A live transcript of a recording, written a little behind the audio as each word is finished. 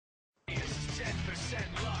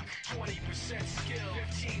20% skill,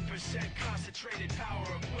 15% concentrated power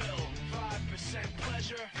of will, 5%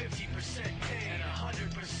 pleasure, 50% pain, and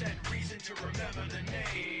 100% reason to remember the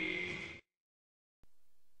name.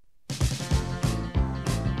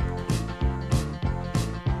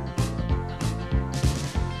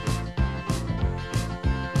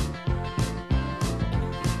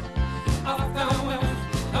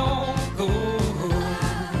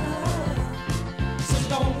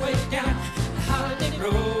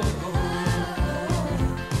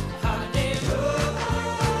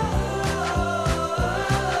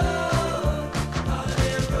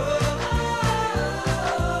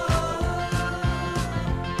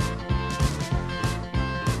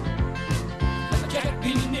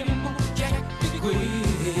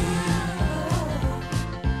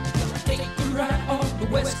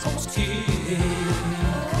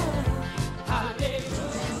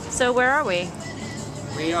 So where are we?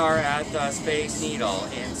 We are at the Space Needle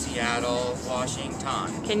in Seattle,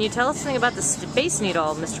 Washington. Can you tell us something about the Space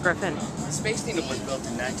Needle, Mr. Griffin? The Space Needle was built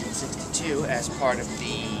in 1962 as part of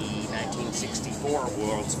the 1964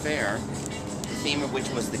 World's Fair, the theme of which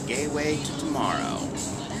was the Gateway to Tomorrow.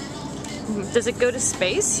 Does it go to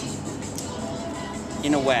space?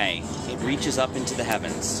 In a way, it reaches up into the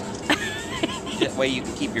heavens. That way you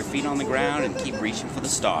can keep your feet on the ground and keep reaching for the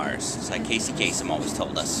stars. It's like Casey Kasem always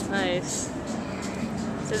told us. Nice.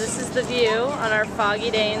 So this is the view on our foggy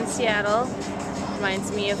day in Seattle.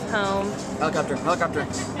 Reminds me of home. Helicopter, helicopter.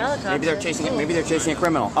 Helicopter. Maybe they're chasing it. Maybe they're chasing a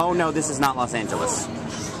criminal. Oh no, this is not Los Angeles.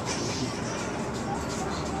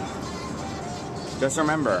 Just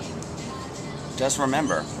remember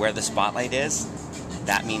where the spotlight is.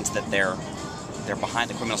 That means that they're behind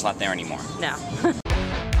the criminal's not there anymore. No.